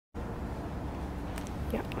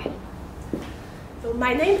Yeah. So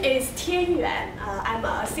my name is Tianyuan. I'm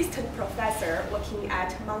an assistant professor working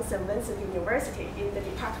at Mount St. Vincent University in the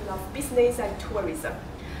Department of Business and Tourism.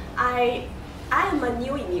 I am a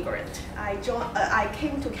new immigrant. I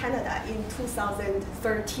came to Canada in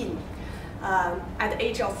 2013 at the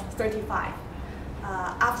age of 35.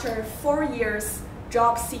 After 4 years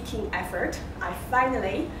job-seeking effort, I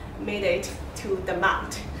finally made it to the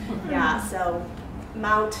Mount. Yeah, so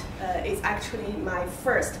Mount is actually my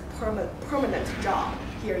first permanent job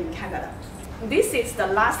here in Canada. This is the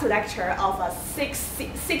last lecture of a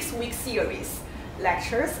six-week series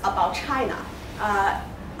lectures about China.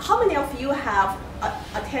 How many of you have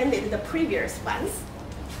attended the previous ones?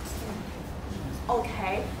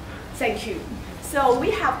 Okay, thank you. So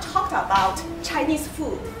we have talked about Chinese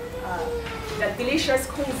food, the delicious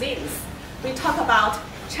cuisines. We talk about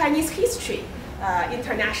Chinese history,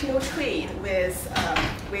 international trade with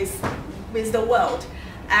the world,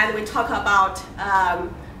 and we talk about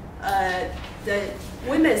the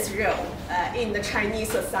women's role in the Chinese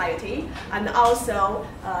society, and also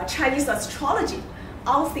Chinese astrology.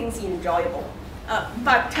 All things enjoyable.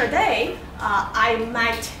 But today, I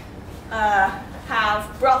might have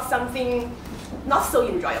brought something not so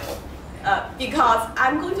enjoyable, because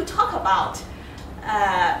I'm going to talk about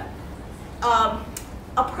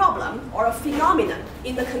a problem or a phenomenon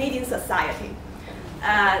in the Canadian society.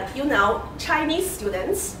 You know, Chinese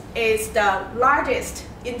students is the largest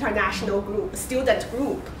international student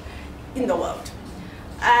group in the world.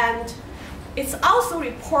 And it's also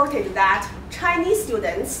reported that Chinese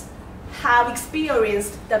students have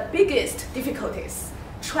experienced the biggest difficulties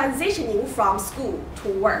transitioning from school to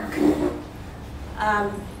work.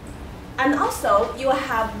 And also, you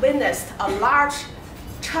have witnessed a large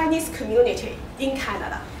Chinese community in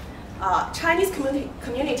Canada. Chinese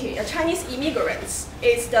immigrants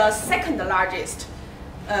is the second largest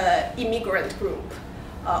immigrant group,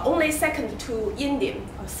 only second to Indian,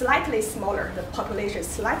 slightly smaller, the population is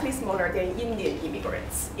slightly smaller than Indian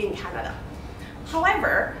immigrants in Canada.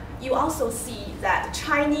 However, you also see that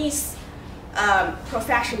Chinese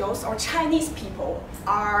professionals or Chinese people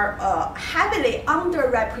are heavily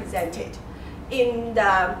underrepresented in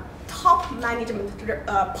the top management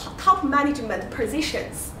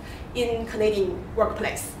positions in Canadian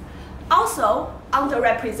workplace. Also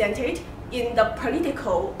underrepresented in the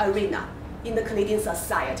political arena in the Canadian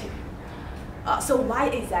society. So why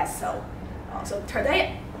is that so? So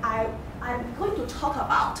today I'm going to talk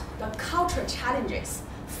about the cultural challenges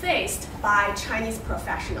faced by Chinese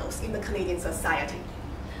professionals in the Canadian society.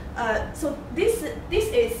 So this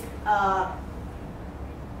is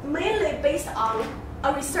mainly based on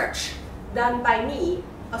a research done by me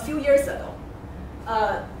a few years ago.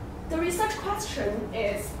 The research question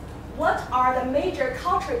is, what are the major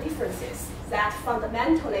cultural differences that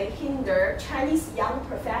fundamentally hinder Chinese young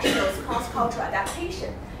professionals' cross-cultural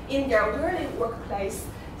adaptation in their early workplace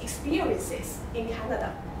experiences in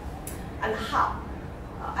Canada, and how?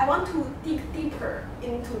 I want to dig deeper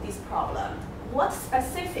into this problem. What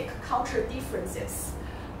specific cultural differences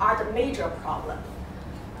are the major problem?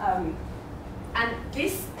 And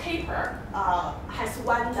this paper has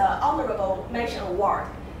won the Honorable Mention Award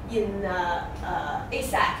in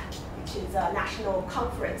ASAC, which is a national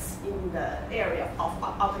conference in the area of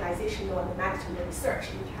organizational and management research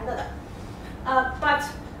in Canada. But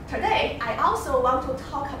today, I also want to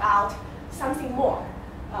talk about something more.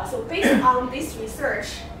 So based on this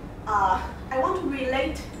research, I want to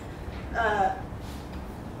relate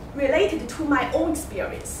it to my own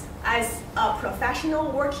experience as a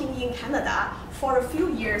professional working in Canada for a few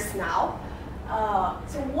years now.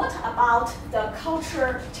 So what about the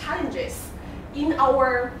cultural challenges in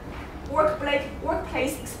our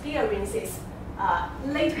workplace experiences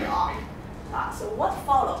later on? So what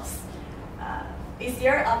follows? Is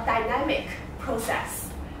there a dynamic process,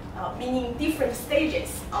 meaning different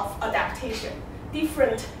stages of adaptation,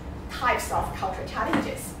 different types of cultural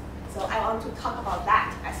challenges? So I want to talk about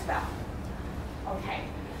that as well. Okay.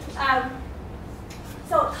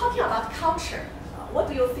 So talking about culture, what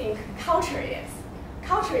do you think culture is?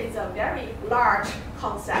 Culture is a very large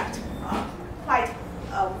concept, quite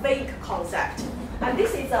a vague concept. And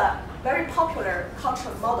this is a very popular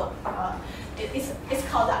cultural model. It's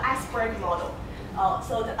called the iceberg model.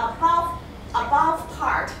 So the above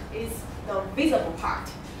part is the visible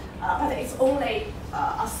part, but it's only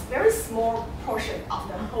a very small portion of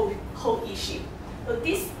the whole issue. So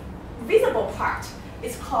this visible part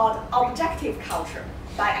is called objective culture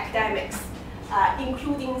by academics,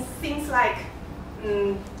 including things like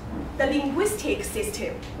the linguistic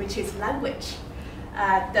system, which is language,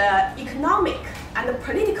 the economic and the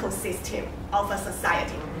political system of a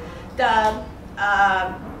society. The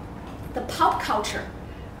pop culture,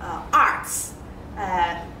 arts,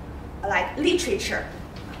 like literature,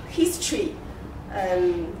 history,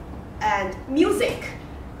 and music,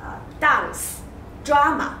 dance,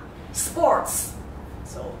 drama, sports.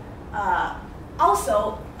 So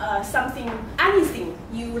also anything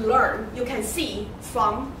you learn, you can see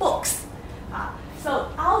from books.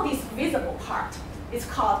 So all this visible part is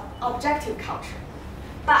called objective culture.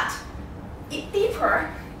 But deeper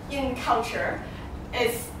in culture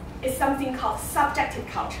is something called subjective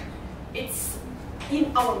culture. It's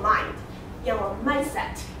in our mind, in our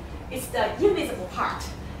mindset. It's the invisible part.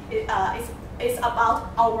 It's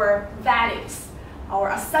about our values,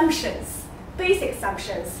 our assumptions, basic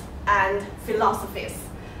assumptions, and philosophies.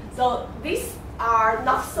 So these are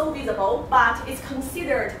not so visible, but it's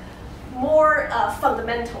considered more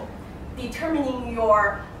fundamental, determining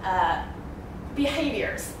your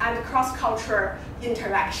behaviors and cross-cultural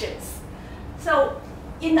interactions. So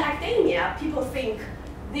in academia, people think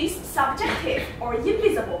this subjective or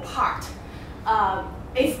invisible part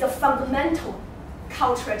is the fundamental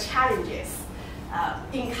cultural challenges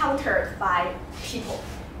encountered by people.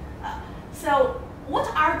 So what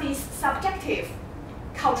are these subjective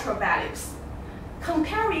cultural values?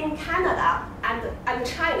 Comparing Canada and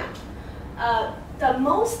China, the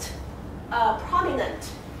most prominent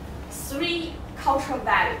three cultural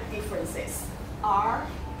value differences are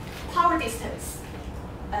power distance,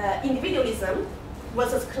 individualism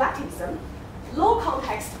versus collectivism, low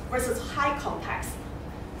context versus high context.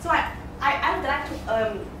 So I would like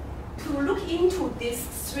to look into these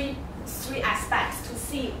three aspects to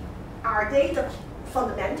see, are they the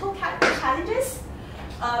fundamental challenges?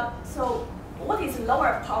 So what is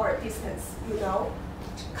lower power distance? You know,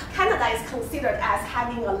 Canada is considered as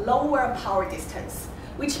having a lower power distance,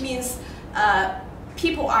 which means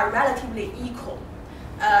people are relatively equal.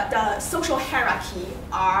 The social hierarchy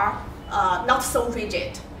are not so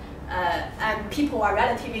rigid, and people are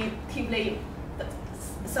relatively,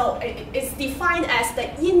 so it's defined as the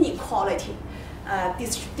inequality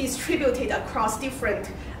distributed across different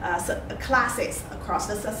classes across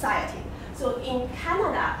the society. So in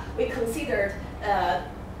Canada, we considered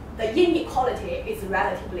the inequality is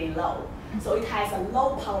relatively low. So it has a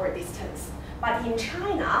low power distance. But in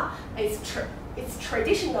China, it's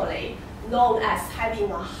traditionally known as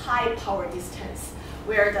having a high power distance,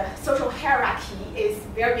 where the social hierarchy is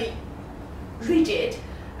very rigid,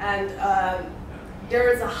 and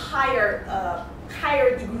there is a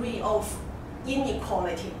higher degree of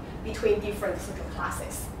inequality between different social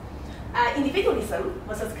classes. Individualism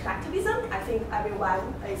versus collectivism, I think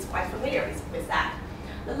everyone is quite familiar with that.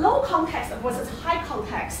 The low context versus high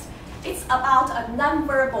context, it's about a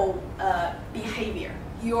nonverbal behavior,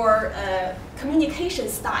 your communication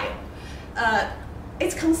style.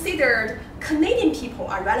 It's considered Canadian people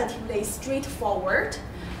are relatively straightforward.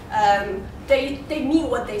 They mean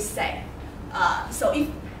what they say. So if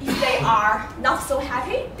they are not so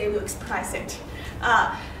happy, they will express it.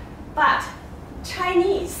 But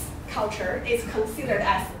Chinese culture is considered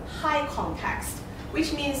as high context,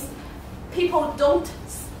 which means people don't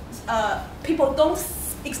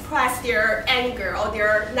express their anger or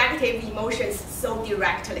their negative emotions so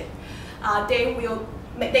directly. They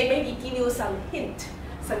maybe give you some hint,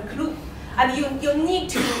 some clue, and you need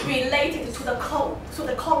to relate it to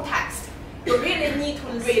the context. You really need to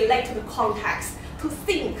relate to the context to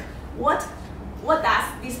think what does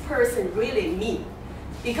this person really mean,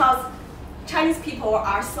 because Chinese people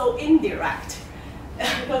are so indirect.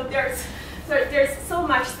 There's so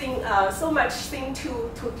much thing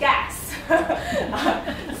to guess.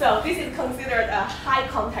 So this is considered a high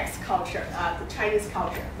context culture, the Chinese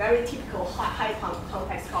culture, very typical high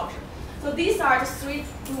context culture. So these are the three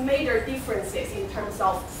major differences in terms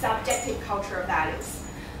of subjective cultural values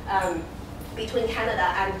between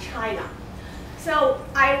Canada and China. So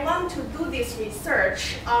I want to do this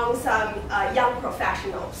research on some young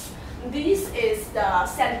professionals. This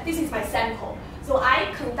is my sample. So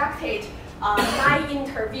I conducted 9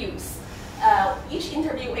 interviews. Each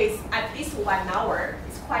interview is at least 1 hour.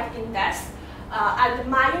 It's quite in-depth. And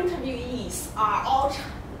my interviewees are all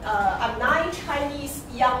 9 Chinese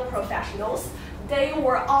young professionals. They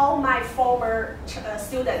were all my former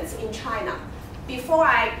students in China. Before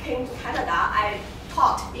I came to Canada, I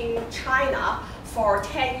taught in China for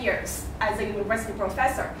 10 years as a university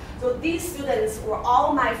professor. So these students were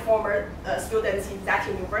all my former students in that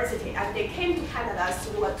university, and they came to Canada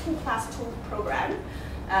through a 2+2 program,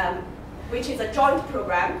 which is a joint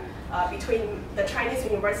program between the Chinese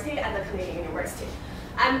university and the Canadian university.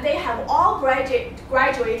 And they have all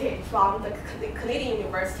graduated from the Canadian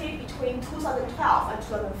University between 2012 and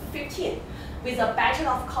 2015 with a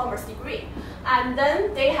Bachelor of Commerce degree. And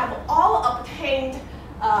then they have all obtained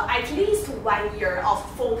at least 1 year of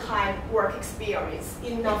full-time work experience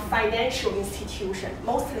in a financial institution,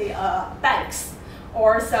 mostly banks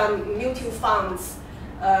or some mutual funds,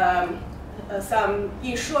 some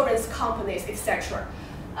insurance companies, etc.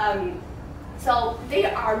 So they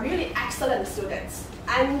are really excellent students,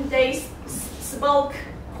 and they spoke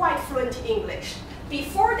quite fluent English.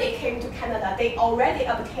 Before they came to Canada, they already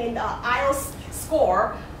obtained an IELTS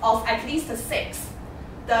score of at least 6.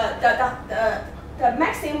 The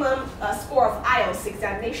maximum score of IELTS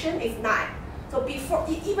examination is 9. So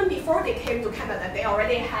even before they came to Canada, they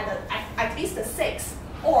already had at least a 6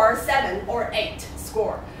 or 7 or 8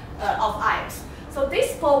 score of IELTS. So they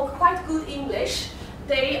spoke quite good English.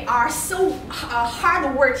 They are so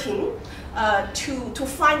hardworking to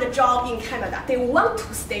find a job in Canada. They want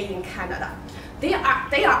to stay in Canada. They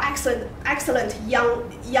are excellent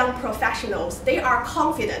young professionals. They are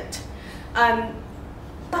confident.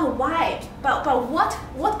 But why? But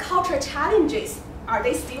what cultural challenges are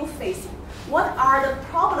they still facing? What are the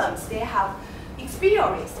problems they have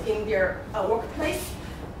experienced in their workplace?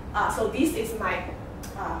 So this is my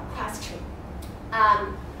question.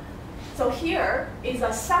 So here is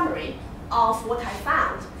a summary of what I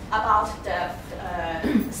found about the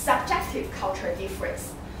subjective cultural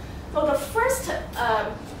difference. So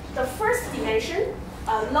the first dimension,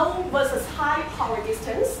 low versus high power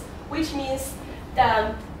distance, which means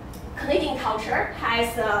the Canadian culture has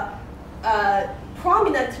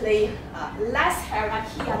prominently less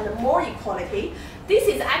hierarchy and more equality. This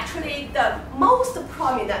is actually the most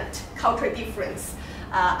prominent cultural difference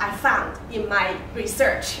I found in my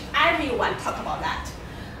research. Everyone talk about that.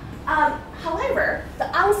 However,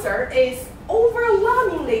 the answer is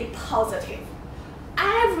overwhelmingly positive.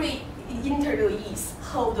 Every interviewees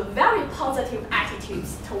hold very positive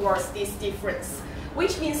attitudes towards this difference,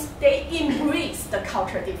 which means they embrace the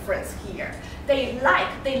cultural difference here. They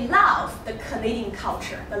love the Canadian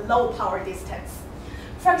culture, the low power distance.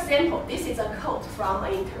 For example, this is a quote from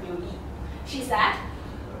an interviewee. She said,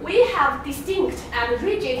 "We have distinct and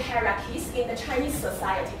rigid hierarchies in the Chinese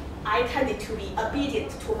society. I tended to be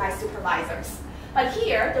obedient to my supervisors. But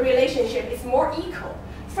here, the relationship is more equal.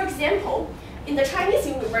 For example, in the Chinese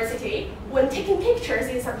university, when taking pictures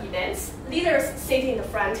in some events, leaders sit in the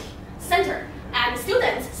front center, and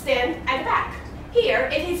students stand at the back. Here,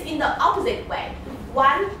 it is in the opposite way.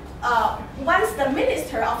 Once the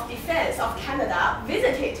Minister of Defense of Canada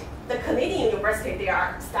visited the Canadian university they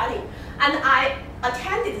are studying, and I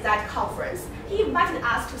attended that conference, he invited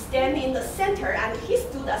us to stand in the center, and he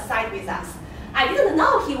stood aside with us. I didn't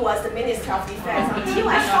know he was the Minister of Defense until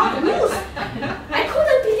I saw the news. I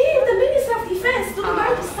couldn't believe the Minister of Defense stood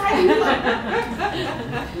right beside me.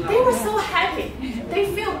 They were so happy. They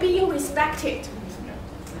feel being respected.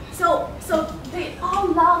 So they all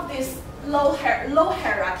love this low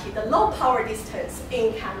hierarchy, the low power distance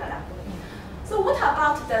in Canada. So what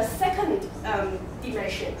about the second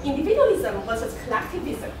dimension, individualism versus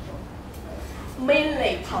collectivism?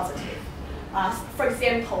 Mainly positive. For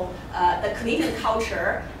example, the Canadian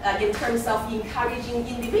culture in terms of encouraging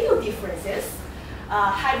individual differences,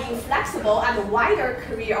 having flexible and wider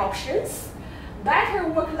career options, better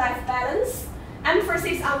work-life balance,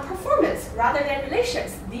 emphasis on performance rather than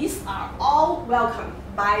relations. These are all welcomed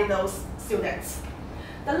by those students.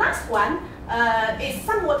 The last one is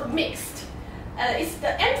somewhat mixed. It's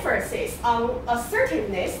the emphasis on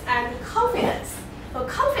assertiveness and confidence. So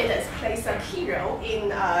confidence plays a key role in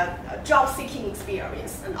job-seeking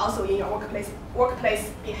experience and also in your workplace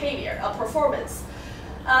behavior, performance.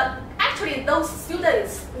 Actually, those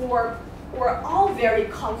students were all very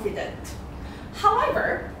confident.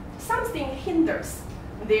 However, something hinders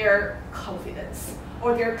their confidence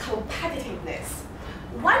or their competitiveness.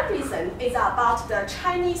 One reason is about the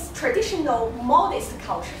Chinese traditional modest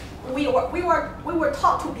culture. We were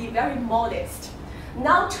taught to be very modest,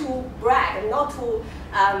 not to brag, not to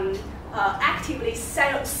actively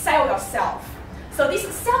sell yourself. So this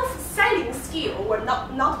self-selling skill were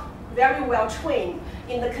not very well trained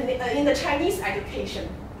in the Chinese education,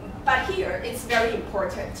 but here it's very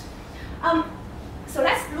important. So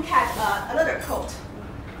let's look at another quote.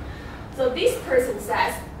 So this person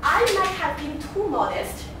says, "I might have been too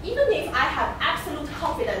modest. Even if I have absolute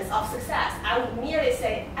confidence of success, I would merely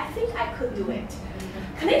say, I think I could do it."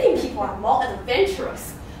 Canadian people are more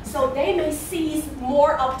adventurous, so they may seize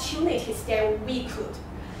more opportunities than we could.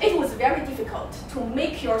 It was very difficult to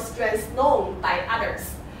make your strengths known by others.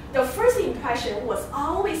 the first impression was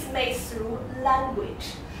always made through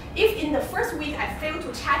language. If in the first week I failed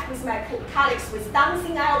to chat with my colleagues with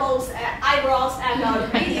dancing elbows, eyebrows,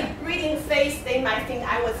 and reading face, they might think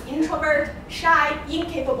I was introvert, shy,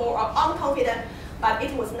 incapable, or unconfident, but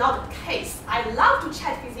it was not the case. I love to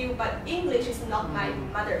chat with you, but English is not my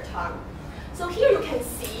mother tongue. So here you can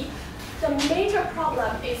see the major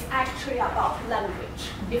problem is actually about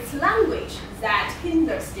language. It's language that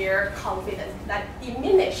hinders their confidence, that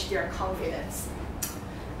diminishes their confidence.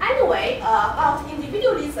 Anyway, about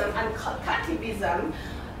individualism and collectivism,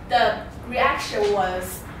 the reaction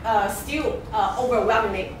was still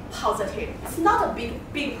overwhelmingly positive. It's not a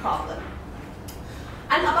big problem.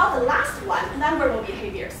 And about the last one, nonverbal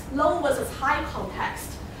behaviors, low versus high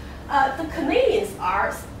context. The Canadians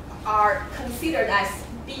are considered as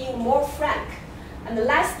being more frank and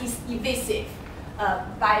less evasive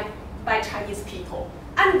by Chinese people.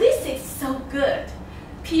 And this is so good.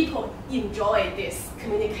 People enjoy this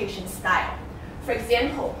communication style. For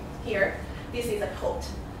example, here, this is a quote.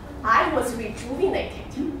 I was rejuvenated.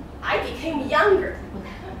 I became younger.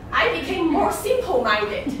 I became more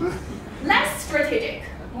simple-minded, less strategic,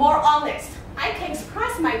 more honest. I can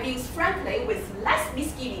express my views frankly with less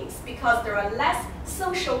misgivings because there are less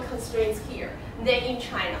social constraints here than in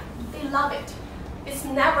China. They love it. It's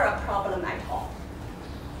never a problem at all.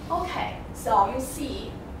 Okay, so you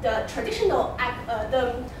see the traditional,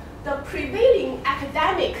 the prevailing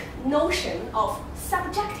academic notion of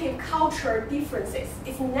subjective cultural differences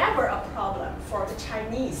is never a problem for the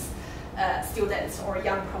Chinese students or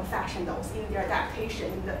young professionals in their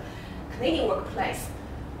adaptation in the Canadian workplace.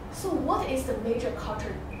 So what is the major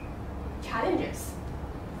cultural challenges?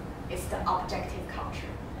 It's the objective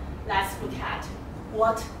culture. Let's look at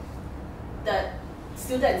what the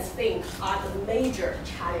students think are the major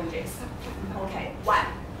challenges. Okay, one,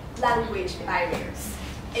 language barriers.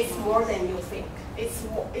 It's more than you think.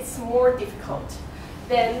 It's more difficult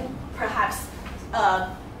than perhaps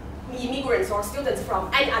immigrants or students from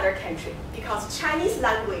any other country, because Chinese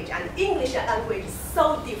language and English language is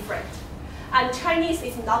so different. And Chinese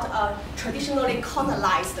is not a traditionally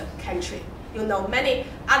colonized country. You know, many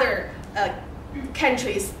other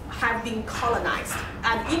countries have been colonized,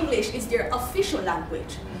 and English is their official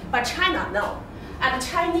language. But China, no. And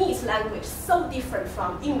Chinese language is so different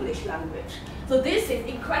from English language. So this is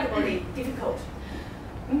incredibly difficult.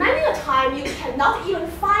 Many a time you cannot even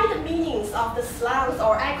find the meanings of the slangs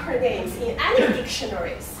or acronyms in any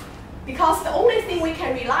dictionaries, because the only thing we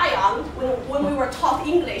can rely on when we were taught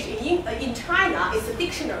English in China is the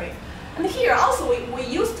dictionary. And here also we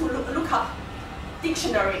used to look up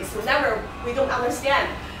dictionaries whenever we don't understand.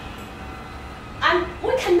 And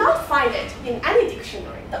we cannot find it in any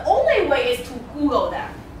dictionary. The only way is to Google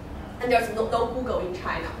them. And there's no Google in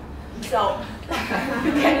China. So,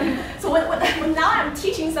 when now I'm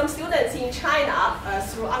teaching some students in China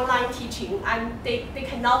through online teaching, and they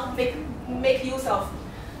cannot make use of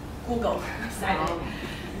Google, sadly.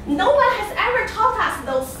 No one has ever taught us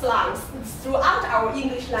those slangs throughout our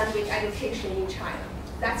English language education in China.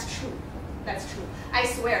 That's true. That's true. I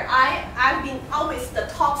swear, I've been always the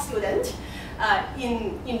top student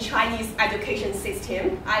in Chinese education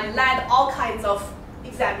system. I led all kinds of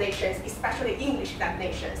examinations, especially English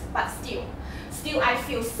examinations, but still I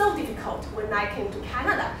feel so difficult when I came to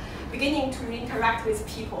Canada, beginning to interact with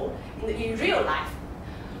people in real life.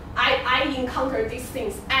 I encounter these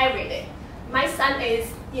things every day. My son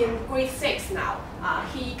is in grade 6 now.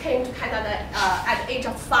 He came to Canada at the age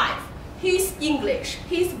of 5. His English,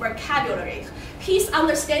 his vocabulary, his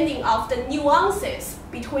understanding of the nuances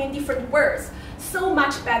between different words, so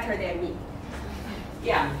much better than me.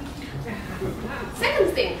 Yeah.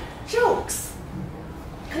 Second thing, jokes.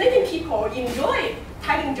 Canadian people enjoy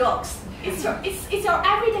telling jokes. It's your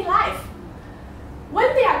everyday life.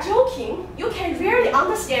 When they are joking, you can rarely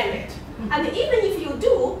understand it. And even if you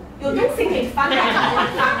do, you don't think it's funny at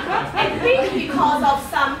all. And maybe because of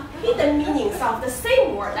some hidden meanings of the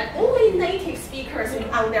same word that only native speakers will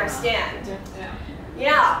understand.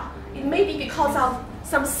 Yeah, it may be because of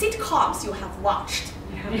some sitcoms you have watched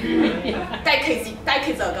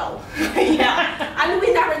decades ago. Yeah, and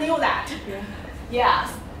we never knew that.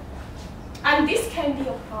 Yes, and this can be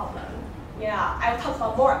a problem. Yeah, I'll talk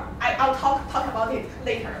about more. I'll talk about it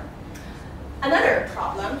later. Another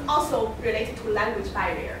problem also related to language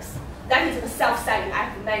barriers. That is the self-selling.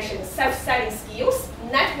 I've mentioned self-selling skills,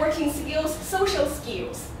 networking skills, social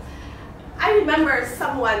skills. I remember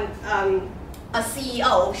someone, a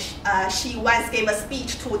CEO, she once gave a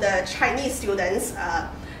speech to the Chinese students.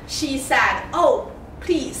 She said, "Oh,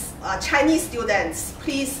 please, Chinese students,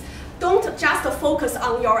 please don't just focus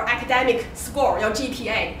on your academic score, your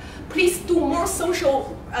GPA. Please do more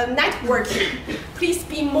social networking. Please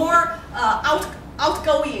be more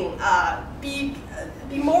outgoing.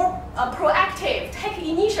 Be more proactive. Take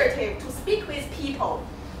initiative to speak with people.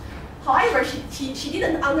 However, she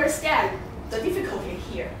didn't understand the difficulty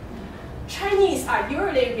here. Chinese are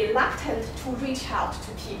usually reluctant to reach out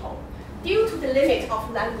to people due to the limit of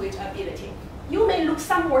language ability. You may look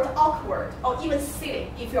somewhat awkward or even silly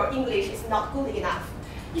if your English is not good enough.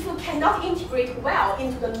 If you cannot integrate well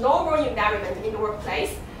into the normal environment in the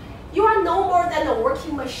workplace, you are no more than a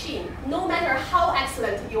working machine, no matter how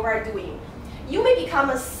excellent you are doing. You may become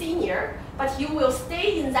a senior, but you will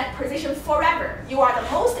stay in that position forever. You are the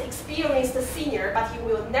most experienced senior, but you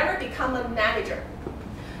will never become a manager.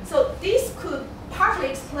 So this could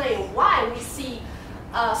partly explain why we see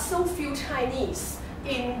so few Chinese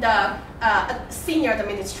in the senior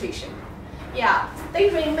administration. Yeah, they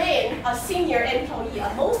remain a senior employee,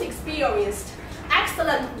 a most experienced,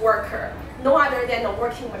 excellent worker, no other than a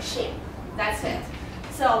working machine. That's it.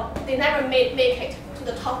 So they never make it to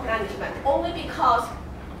the top management, only because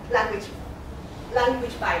language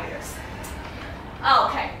barriers.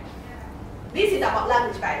 Okay, this is about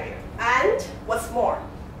language barrier. And what's more,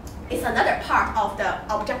 it's another part of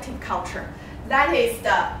the objective culture. That is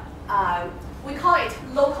the, we call it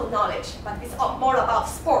local knowledge, but it's more about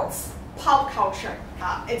sports, pop culture,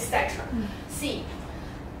 etc. See,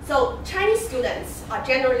 so Chinese students are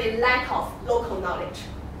generally lack of local knowledge.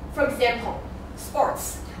 For example,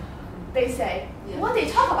 sports. They say, what they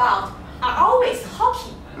talk about are always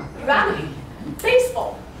hockey, rugby,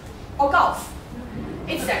 baseball, or golf,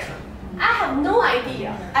 etc. I have no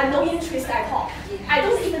idea and no interest at all. I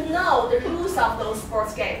don't even know the rules of those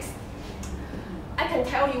sports games. I can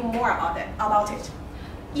tell you more about it.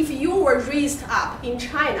 If you were raised up in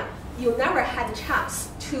China, you never had a chance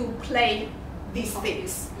to play these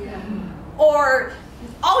things. Or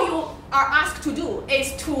all you are asked to do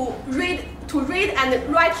is to read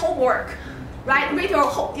and write homework, right? Read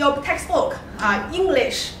your textbook,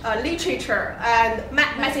 English, literature, and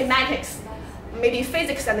mathematics, maybe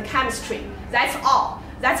physics and chemistry. That's all.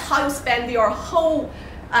 That's how you spend your whole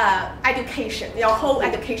education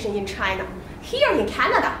in China. Here in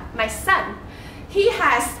Canada, my son, he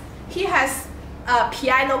has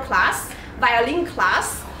piano class, violin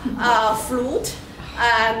class, flute.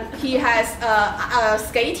 He has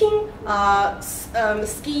skating,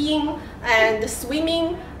 skiing, and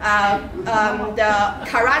swimming, the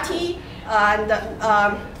karate, and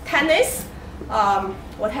tennis.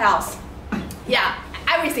 What else? Yeah,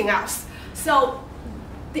 everything else. So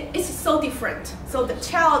it's so different. So the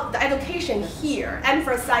education here,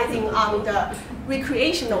 emphasizing on the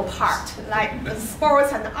recreational part, like the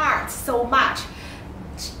sports and arts so much.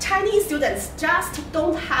 Chinese students just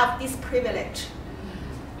don't have this privilege.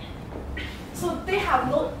 So they have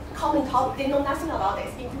no common topic, they know nothing about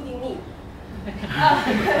this, including me.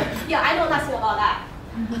 Yeah, I know nothing about that.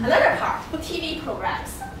 Another part, TV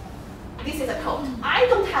programs. This is a quote. I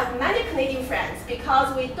don't have many Canadian friends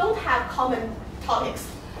because we don't have common topics.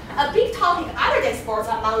 A big topic other than sports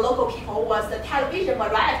among local people was the television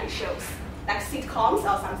variety shows, like sitcoms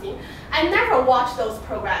or something. I never watched those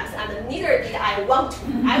programs, and neither did I want to.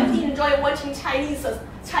 I would enjoy watching Chinese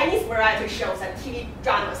variety shows and TV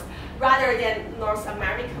dramas rather than North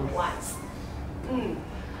American ones.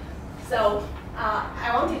 So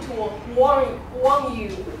I wanted to warn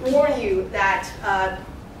you that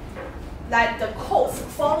that the quotes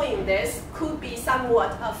following this could be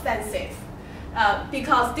somewhat offensive,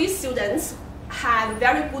 because these students had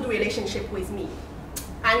very good relationship with me,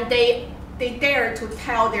 and they dare to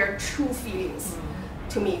tell their true feelings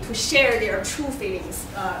to me, to share their true feelings.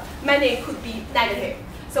 Many could be negative,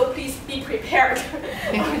 so please be prepared.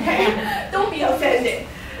 Okay, don't be offended.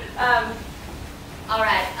 All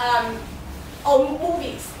right. Oh,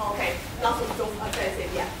 movies. Okay, not so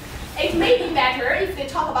offensive yet. It may be better if they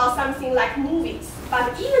talk about something like movies,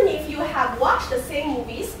 but even if you have watched the same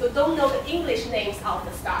movies, you don't know the English names of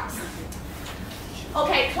the stars.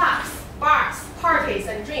 Okay, clubs, bars, parties,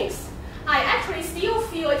 and drinks. I actually still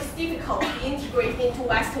feel it's difficult to integrate into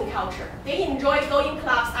Western culture. They enjoy going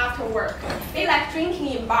clubs after work. They like drinking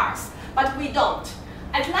in bars, but we don't.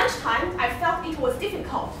 At lunchtime, I felt it was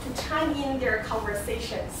difficult to chime in their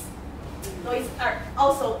conversations. So it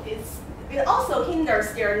also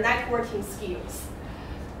hinders their networking skills.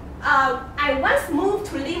 I once moved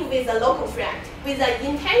to live with a local friend with the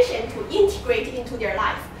intention to integrate into their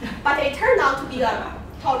life, but it turned out to be a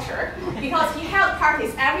torture because he held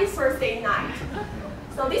parties every Thursday night.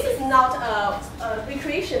 So this is not a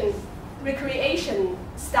recreation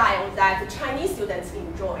style that the Chinese students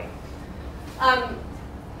enjoy.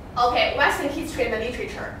 Okay, Western history and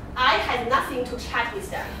literature. I had nothing to chat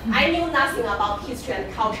with them. I knew nothing about history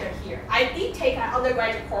and culture here. I did take an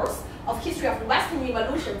undergraduate course of history of Western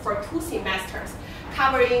Revolution for 2 semesters,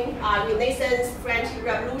 covering Renaissance, French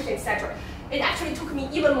Revolution, etc. It actually took me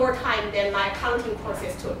even more time than my accounting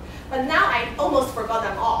courses took. But now I almost forgot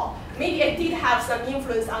them all. Maybe it did have some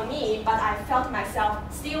influence on me, but I felt myself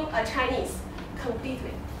still a Chinese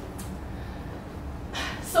completely.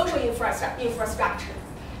 Social infrastructure.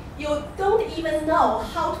 You don't even know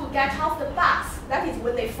how to get off the bus. That is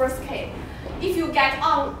when they first came. If you get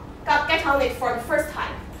on it for the first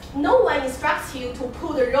time, no one instructs you to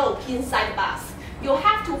pull the rope inside the bus. You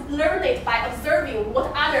have to learn it by observing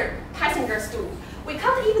what other passengers do. We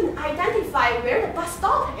can't even identify where the bus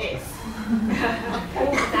stop is.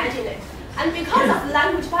 Can you imagine it? And because of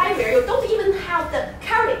language barrier, you don't even have the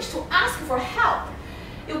courage to ask for help.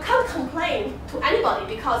 You can't complain to anybody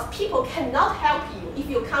because people cannot help you if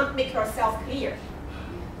you can't make yourself clear.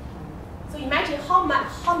 So imagine how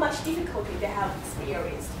much difficulty they have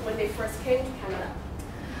experienced when they first came to Canada.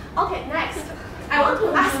 Okay, next. I want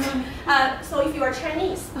to ask, so if you are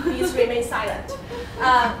Chinese, please remain silent.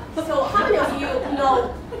 So how many of you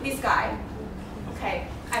know this guy? Okay,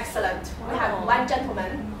 excellent. We have one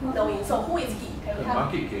gentleman knowing. So who is he? The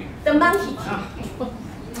Monkey King. The Monkey King.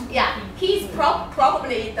 Yeah, he's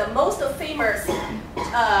probably the most famous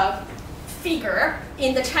figure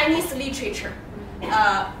in the Chinese literature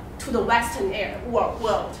to the Western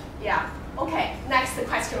world. Yeah. Okay, next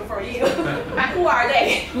question for you. Who are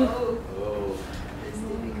they?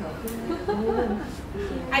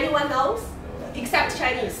 Anyone knows? Except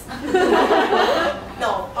Chinese?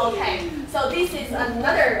 No, okay. So this is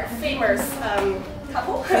another famous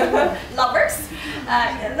couple, lovers,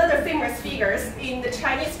 another famous figures in the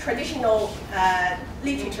Chinese traditional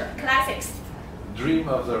literature, classics. Dream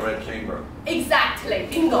of the Red Chamber. Exactly,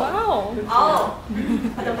 bingo. Wow. Oh,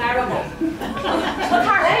 admirable. What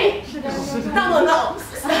are they? No.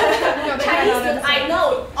 Chinese, I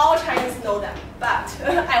know, all Chinese know them, but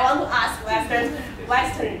I want to ask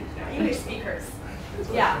Western English speakers.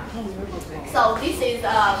 Yeah. So this is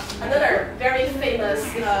another very famous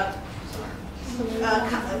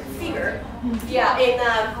figure. Yeah,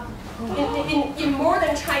 in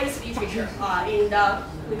modern Chinese literature,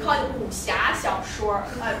 we call it 武侠小说,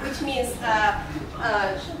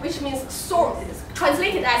 which means sword,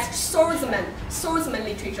 translated as swordsman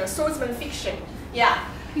literature, swordsman fiction. Yeah.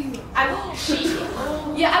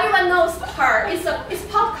 Everyone knows her. It's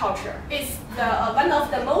pop culture. It's one of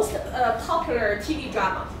the most popular TV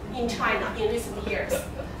drama in China in recent years.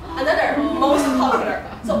 Another most popular.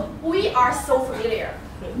 So we are so familiar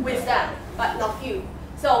with them, but not you.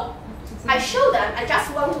 So I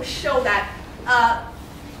just want to show that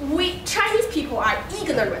we Chinese people are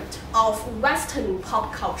ignorant of Western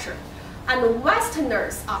pop culture, and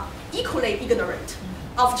Westerners are equally ignorant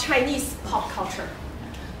of Chinese pop culture.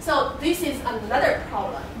 So this is another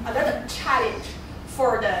problem, another challenge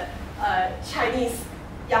for the Chinese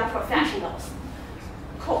young professionals.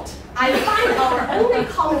 Quote, I find our only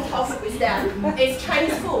common topic with them is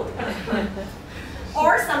Chinese food,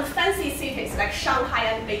 or some fancy cities like Shanghai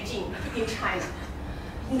and Beijing in China.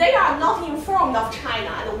 They are not informed of China,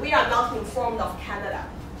 and we are not informed of Canada.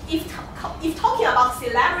 If talking about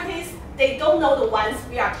celebrities, they don't know the ones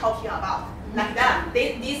we are talking about, like them.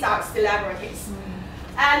 These are celebrities.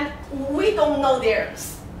 And we don't know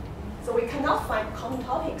theirs. So we cannot find common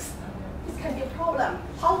topics. This can be a problem.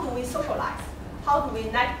 How do we socialize? How do we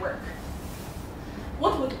network?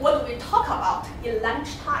 What do we talk about in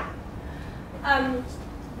lunchtime?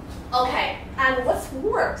 Okay, and what's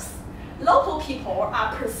worse, local people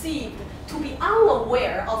are perceived to be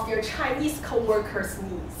unaware of their Chinese co-workers'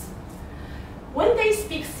 needs. When they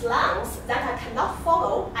speak slangs that I cannot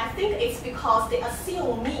follow, I think it's because they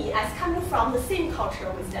assume me as coming from the same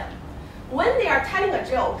culture with them. When they are telling a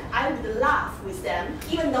joke, I would laugh with them,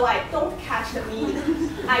 even though I don't catch the meaning.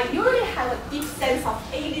 I usually have a deep sense of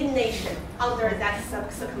alienation under that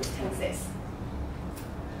circumstances.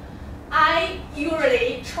 I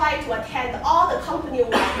usually try to attend all the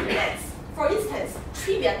company-wide events. For instance,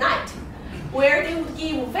 trivia night, where they would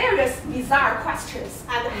give various bizarre questions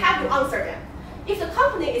and have you answer them. If the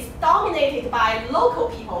company is dominated by local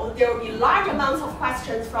people, there will be large amounts of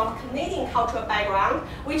questions from Canadian cultural background,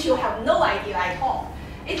 which you have no idea at all.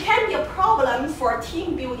 It can be a problem for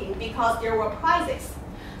team building because there were prizes.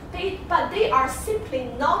 But they are simply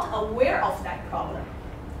not aware of that problem.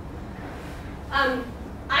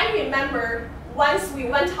 I remember once we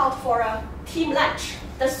went out for a team lunch.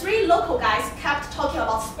 The 3 local guys kept talking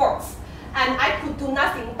about sports, and I could do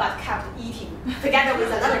nothing but kept eating. together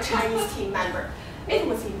with another Chinese team member. It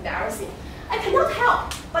was embarrassing. I cannot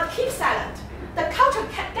help but keep silent. The culture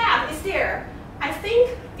gap is there. I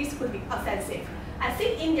think this could be offensive. I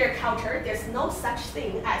think in their culture, there's no such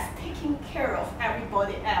thing as taking care of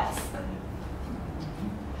everybody else.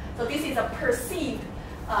 So this is a perceived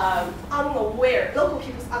local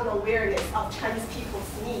people's unawareness of Chinese people's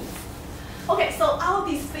needs. Okay, so all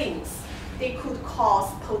these things, they could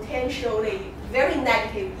cause potentially very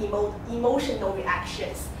negative emotional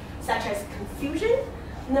reactions, such as confusion,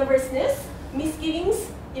 nervousness,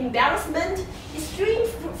 misgivings, embarrassment, extreme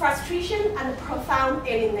frustration, and profound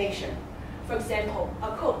alienation. For example,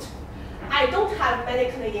 a quote, "I don't have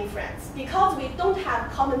many Canadian friends because we don't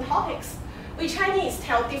have common topics. We Chinese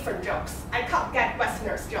tell different jokes. I can't get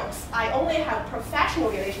Westerners' jokes. I only have professional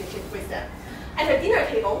relationship with them. At a dinner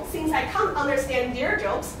table, since I can't understand their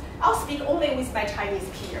jokes, I'll speak only with my Chinese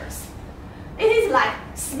peers." It is like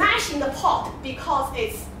smashing the pot because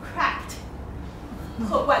it's cracked.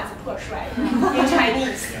 破罐子破摔 in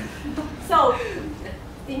Chinese. So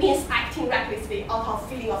it means acting recklessly out of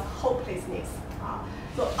feeling of hopelessness.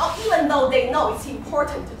 So even though they know it's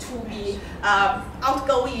important to be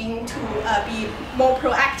outgoing, to be more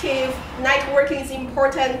proactive, networking is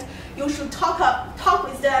important, you should talk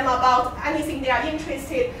with them about anything they are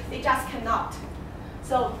interested, they just cannot.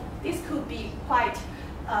 So this could be quite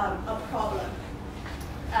a problem.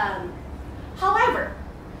 However,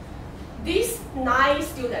 these 9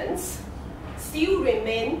 students still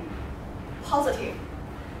remain positive.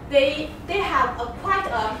 They have quite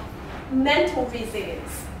a mental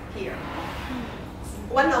resilience here.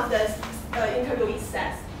 One of the interviewees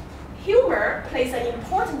says, "Humor plays an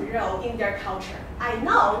important role in their culture. I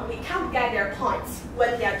know we can't get their points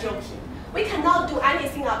when they are joking. We cannot do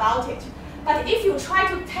anything about it. But if you try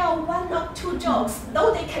to tell 1 or 2 jokes,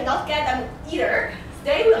 though they cannot get them either,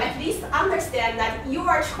 they will at least understand that you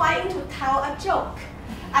are trying to tell a joke,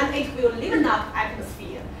 and it will liven up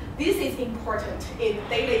atmosphere. This is important in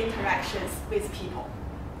daily interactions with people."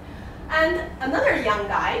 And another young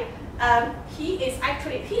guy, he's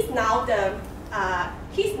now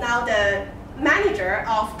the manager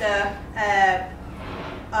of the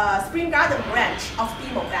Spring Garden branch of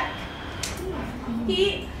BMO Bank.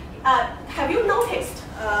 Have you noticed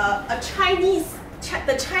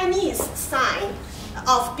the Chinese sign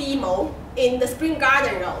of BMO in the Spring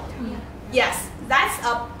Garden Road? Yeah. Yes,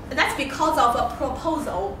 that's because of a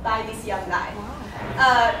proposal by this young guy.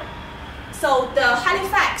 So the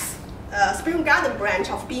Halifax Spring Garden branch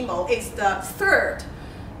of BMO is the 3rd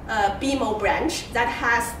BMO branch that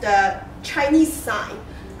has the Chinese sign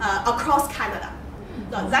across Canada.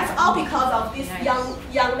 So that's all because of this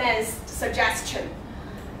young man's suggestion.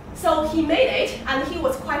 So he made it, and he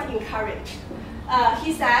was quite encouraged.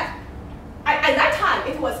 He said, at that time,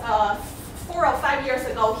 it was 4 or 5 years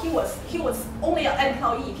ago, he was only an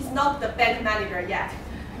employee. He's not the bank manager yet.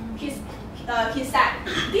 He said,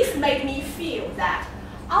 "This made me feel that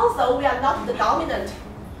although we are not the dominant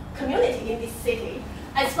community in this city,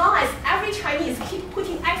 as long as every Chinese keep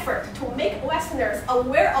putting effort to make Westerners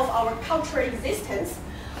aware of our cultural existence,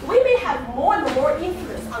 we may have more and more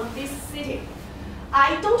influence on this city.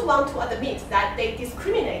 I don't want to admit that they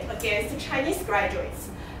discriminate against Chinese graduates.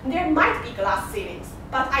 There might be glass ceilings,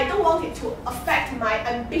 but I don't want it to affect my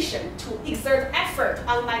ambition to exert effort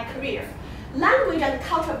on my career. Language and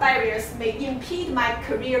cultural barriers may impede my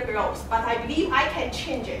career growth, but I believe I can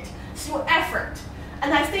change it through effort.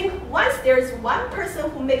 And I think once there's one person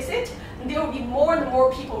who makes it, there will be more and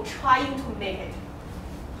more people trying to make it."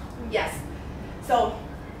 Yes, so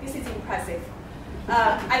this is impressive.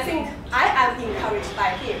 I think I am encouraged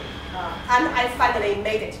by him, and I finally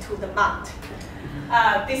made it to the mount.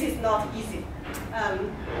 This is not easy.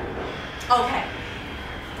 Okay,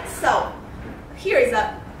 so here is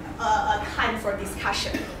a time for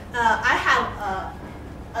discussion. I have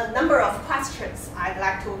a number of questions I'd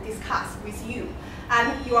like to discuss with you, and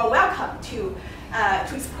you are welcome to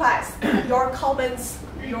express your comments,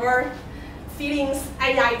 your feelings,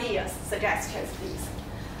 any ideas, suggestions, please.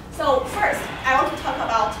 So first, I want to talk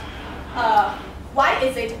about why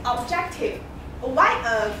is it objective?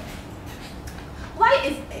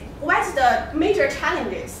 What's the major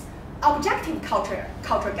challenges? Objective culture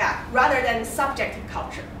gap rather than subjective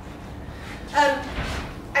culture.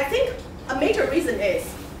 I think a major reason is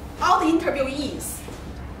all the interviewees,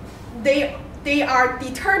 they are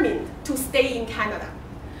determined to stay in Canada,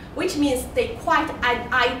 which means they quite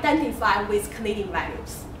identify with Canadian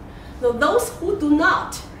values. So those who do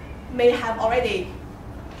not may have already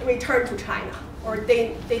returned to China, or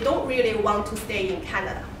they don't really want to stay in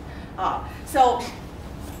Canada.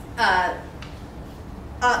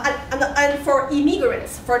 and for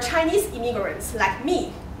immigrants, for Chinese immigrants like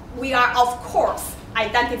me, we are of course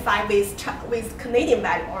identify with Canadian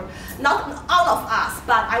value, or not all of us,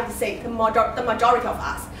 but I would say the majority of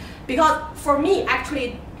us. Because for me,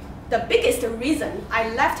 actually, the biggest reason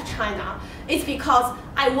I left China is because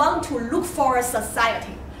I want to look for a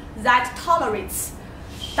society that tolerates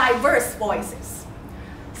diverse voices.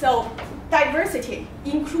 So diversity,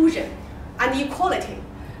 inclusion, and equality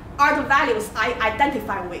are the values I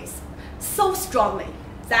identify with so strongly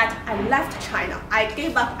that I left China. I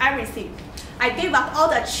gave up everything. I gave up all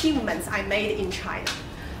the achievements I made in China.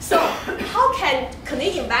 So how can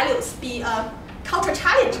Canadian values be a cultural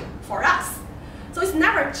challenge for us? So it's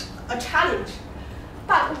never a challenge.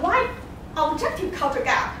 But why objective culture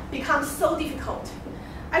gap becomes so difficult?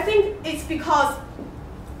 I think it's because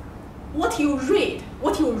what you read,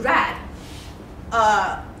 what you read,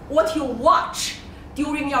 what you watch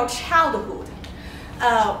during your childhood,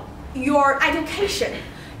 your education,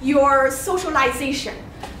 your socialization,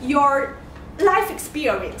 your life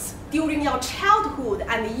experience during your childhood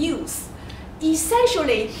and youth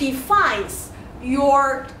essentially defines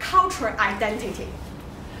your cultural identity.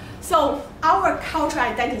 So our cultural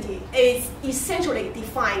identity is essentially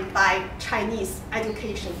defined by Chinese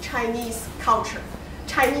education, Chinese culture,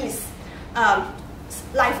 Chinese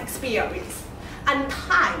life experience. And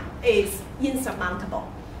time is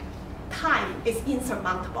insurmountable. Time is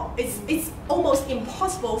insurmountable. It's almost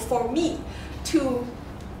impossible for me to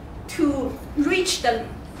reach the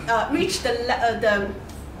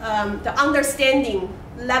understanding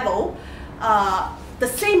level the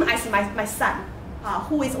same as my son,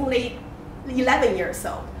 who is only 11 years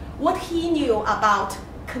old. What he knew about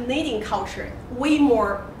Canadian culture way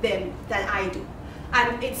more than I do,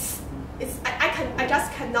 and I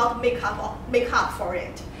just cannot make up for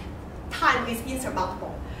it. Time is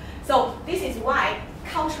insurmountable. So this is why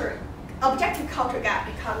objective culture gap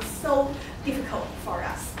becomes so difficult for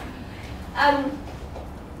us.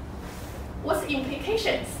 What's the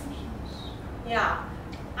implications? Yeah,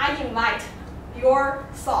 I invite your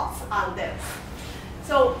thoughts on this.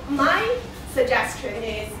 So my suggestion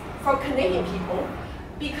is for Canadian people,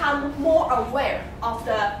 become more aware of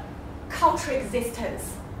the cultural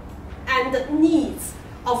existence and the needs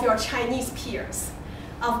of your Chinese peers,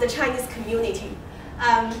 of the Chinese community.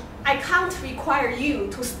 I can't require you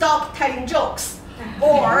to stop telling jokes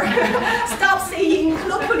or stop saying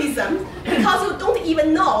colloquialism, because you don't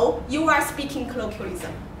even know you are speaking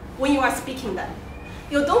colloquialism when you are speaking them.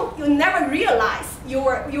 You never realize you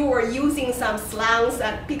were using some slangs,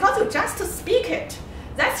 and because you just speak it.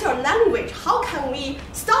 That's your language. How can we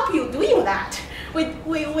stop you doing that?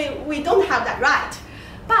 We don't have that right.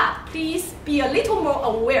 But please be a little more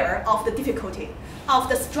aware of the difficulty, of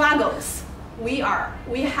the struggles we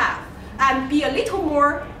have, and be a little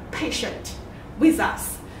more patient with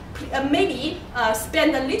us. Maybe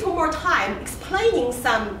spend a little more time explaining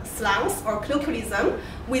some slangs or colloquialism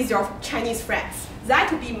with your Chinese friends.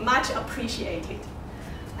 That would be much appreciated.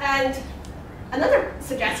 And another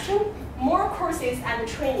suggestion, more courses and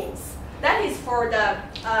trainings. That is for the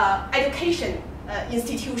education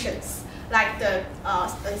institutions, like the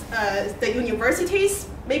universities,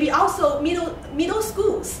 maybe also middle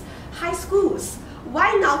schools, high schools.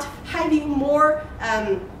 Why not having more?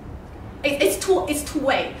 It's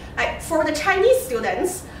two-way. Like for the Chinese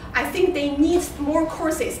students, I think they need more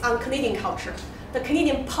courses on Canadian culture, the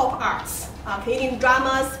Canadian pop arts, Canadian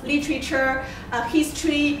dramas, literature,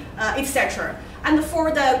 history, etc. And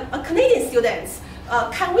for the Canadian students,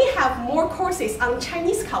 can we have more courses on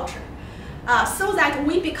Chinese culture so that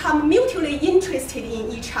we become mutually interested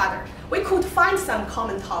in each other? We could find some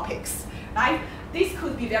common topics, right? This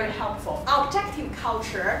could be very helpful. Objective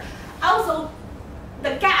culture, also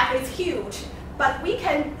the gap is huge, but we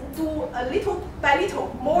can do a little by little,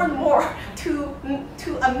 more and more to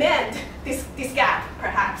amend this gap,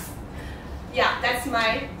 perhaps. Yeah, that's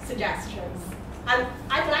my suggestions. And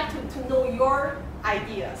I'd like to know your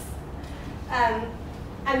ideas. And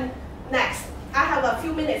next, I have a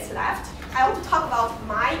few minutes left. I want to talk about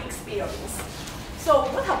my experience. So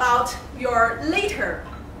what about your later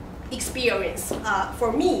experience?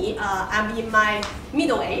 For me, I'm in my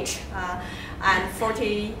middle age. I'm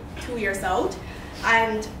 42 years old.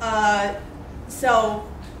 And so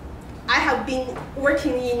I have been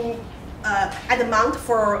working at the Mount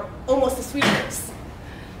for almost 3 years.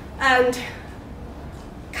 And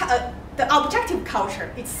the objective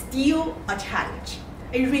culture is still a challenge.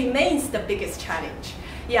 It remains the biggest challenge.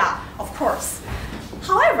 Yeah, of course.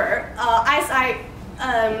 However, as I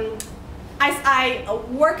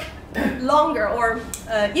work longer or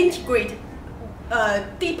integrate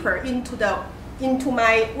deeper into the into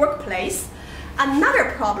my workplace,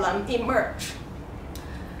 another problem emerged.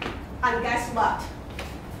 And guess what?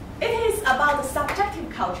 It is about the subjective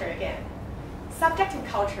culture again. Subjective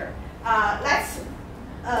culture.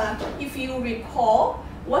 If you recall,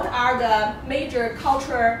 what are the major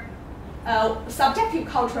culture, subjective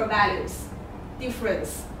cultural values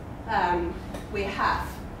difference we have?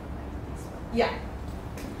 Yeah.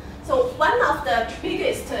 So one of the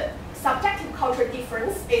biggest subjective culture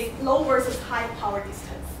difference is low versus high power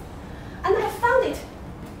distance. And I found it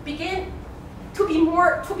began to be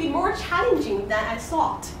more challenging than I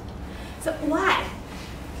thought. So why?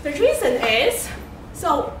 The reason is,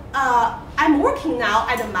 so I'm working now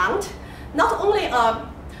at Mount. Not only I'm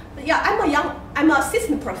an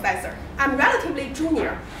assistant professor. I'm relatively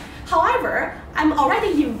junior. However, I'm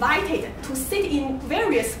already invited to sit in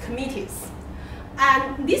various committees,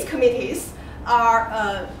 and these committees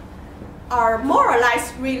are more or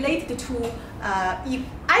less related to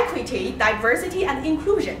equity, diversity, and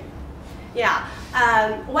inclusion. Yeah,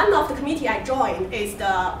 one of the committee I joined is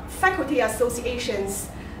the Faculty Association's,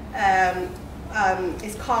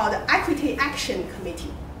 it's called Equity Action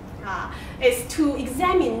Committee. It's to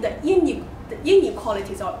examine the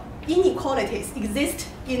inequalities exist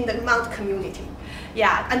in the Mount community.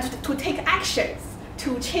 Yeah, and to take actions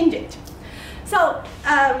to change it. So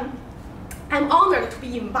I'm honored to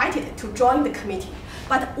be invited to join the committee.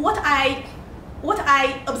 But what I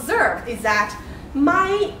observed is that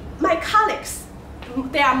my colleagues,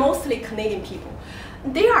 they are mostly Canadian people.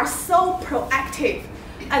 They are so proactive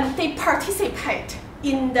and they participate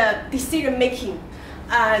in the decision making.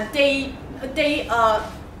 They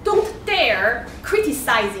don't dare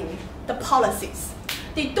criticizing the policies.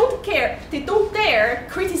 They don't dare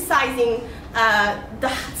criticizing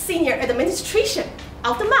the senior administration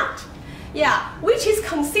of the Mount. Yeah, which is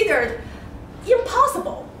considered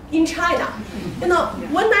impossible in China. You know,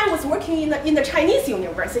 when I was working in the Chinese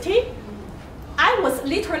university, I was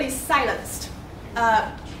literally silenced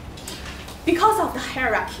because of the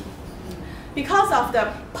hierarchy, because of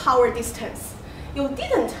the power distance. You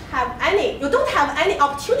don't have any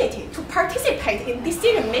opportunity to participate in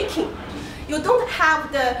decision making. You don't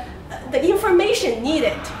have the information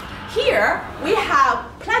needed. Here, we have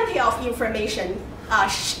plenty of information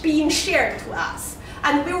being shared to us,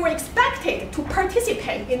 and we were expected to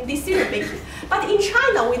participate in decision making. But in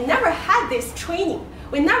China, we never had this training.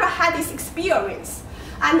 We never had this experience.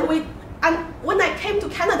 And when I came to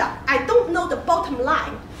Canada, I don't know the bottom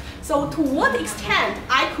line. So to what extent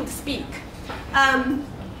I could speak,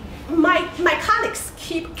 my colleagues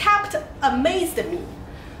kept amazed me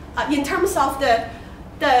in terms of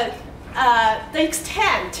the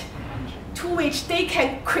extent to which they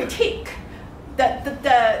can critique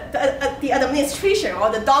the administration or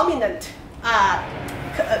the dominant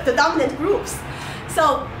groups.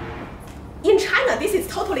 So in China, this is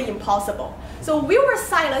totally impossible. So we were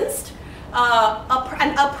silenced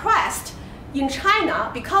and oppressed in China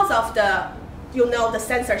because of the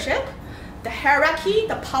censorship, the hierarchy,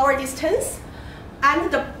 the power distance,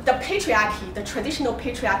 and the patriarchy, the traditional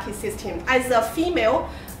patriarchy system. As a female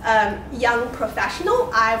young professional,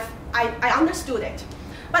 I understood it.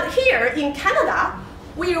 But here in Canada,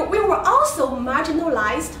 we were also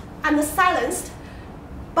marginalized and silenced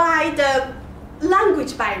by the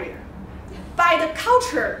language barrier, by the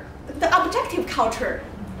culture, the objective culture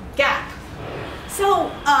gap. So,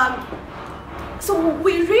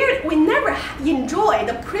 we never enjoy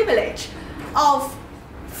the privilege of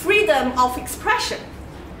freedom of expression,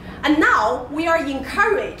 and now we are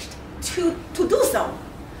encouraged to do so,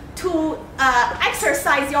 to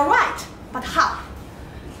exercise your right. But how?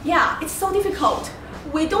 Yeah, it's so difficult.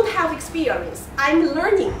 We don't have experience. I'm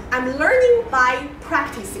learning by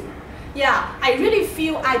practicing. Yeah, I really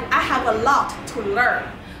feel I have a lot to learn.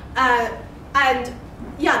 And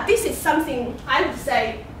yeah, this is something I would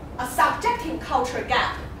say a subjective culture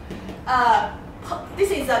gap. This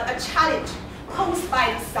is a challenge posed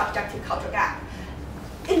by the subjective culture gap.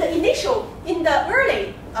 In the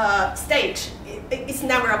early stage, it's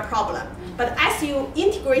never a problem. But as you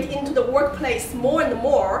integrate into the workplace more and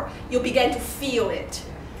more, you begin to feel it.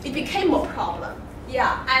 It became a problem.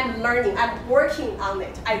 Yeah, I'm learning, I'm working on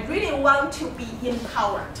it. I really want to be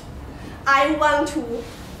empowered. I want to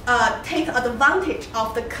take advantage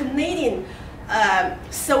of the Canadian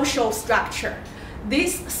social structure,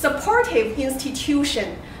 this supportive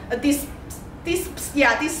institution, this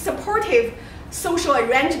supportive social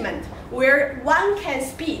arrangement where one can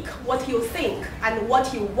speak what you think and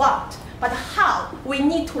what you want, but how we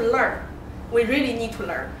need to learn. We really need to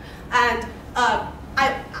learn. And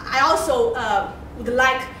I also would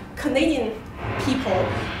like Canadian people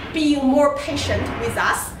being more patient with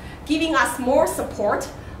us, giving us more support,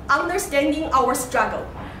 understanding our struggle,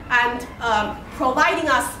 and providing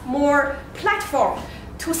us more platform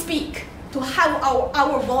to speak, to have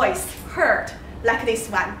our voice heard, like this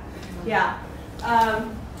one. Yeah.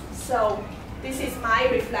 So this is my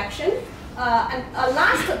reflection. And a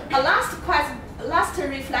last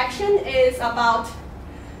reflection is about,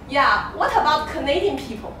 what about Canadian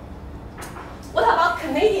people? What about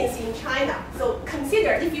Canadians in China? So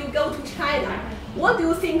consider, if you go to China, what do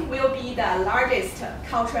you think will be the largest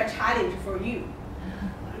cultural challenge for you?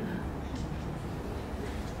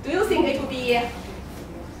 Do you think it will be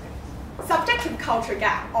subjective culture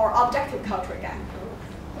gap or objective culture gap?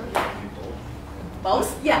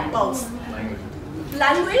 Both? Yeah, both.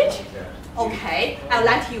 Language? Okay, I'll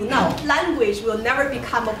let you know. Language will never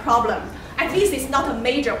become a problem. At least it's not a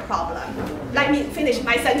major problem. Let me finish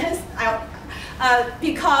my sentence.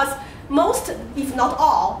 Because most, if not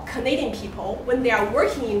all, Canadian people, when they are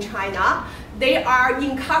working in China, they are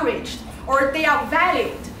encouraged or they are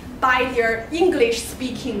valued by their English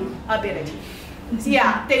speaking ability.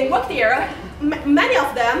 Yeah, they work there. Many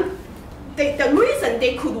of them, the reason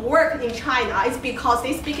they could work in China is because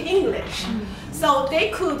they speak English. So they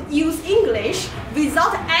could use English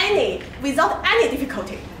without any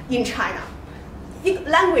difficulty in China.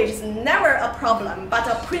 Language is never a problem, but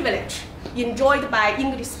a privilege enjoyed by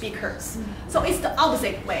English speakers. So it's the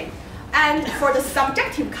opposite way. And for the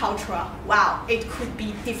subjective culture, wow, it could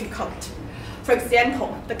be difficult. For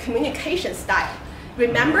example, the communication style.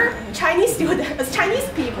 Remember, Chinese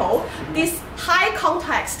people, this high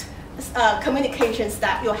context communication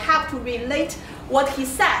style, you have to relate what he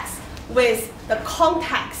says with the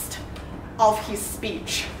context of his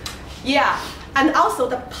speech. Yeah, and also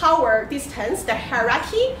the power distance, the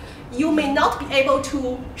hierarchy, you may not be able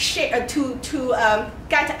to share,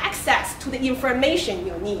 get access to the information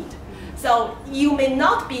you need. So you may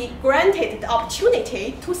not be granted the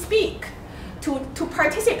opportunity to speak, to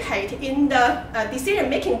participate in the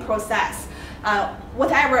decision-making process,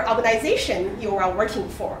 whatever organization you are working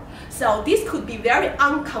for. So this could be very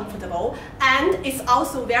uncomfortable, and it's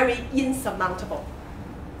also very insurmountable.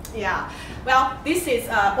 Yeah, well, this is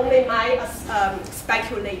only my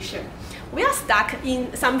speculation. We are stuck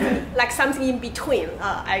in something in between.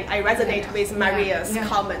 I resonate with Maria's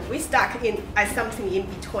comment. We're stuck at something in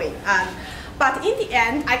between. But in the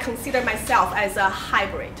end, I consider myself as a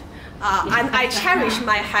hybrid. And I cherish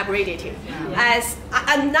my hybridity.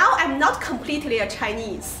 And now I'm not completely a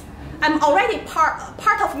Chinese. I'm already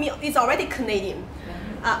part of me is already Canadian.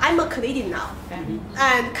 I'm a Canadian now.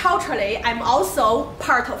 And culturally, I'm also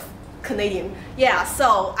part of Canadian. Yeah,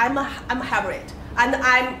 so I'm a hybrid. And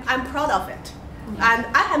I'm proud of it. And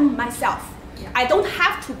I am myself. I don't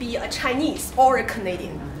have to be a Chinese or a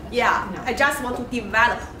Canadian. Yeah, I just want to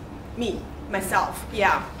develop myself.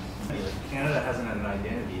 Yeah. Canada hasn't had an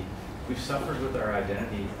identity. We've suffered with our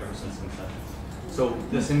identity ever since inception. So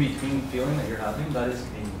this in-between feeling that you're having, that is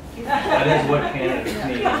what Canada is.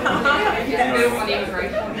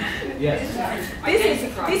 Yes.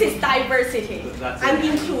 This is diversity and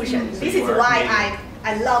inclusion. This is why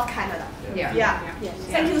I love Canada. Yeah.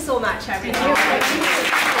 Thank you so much, everyone.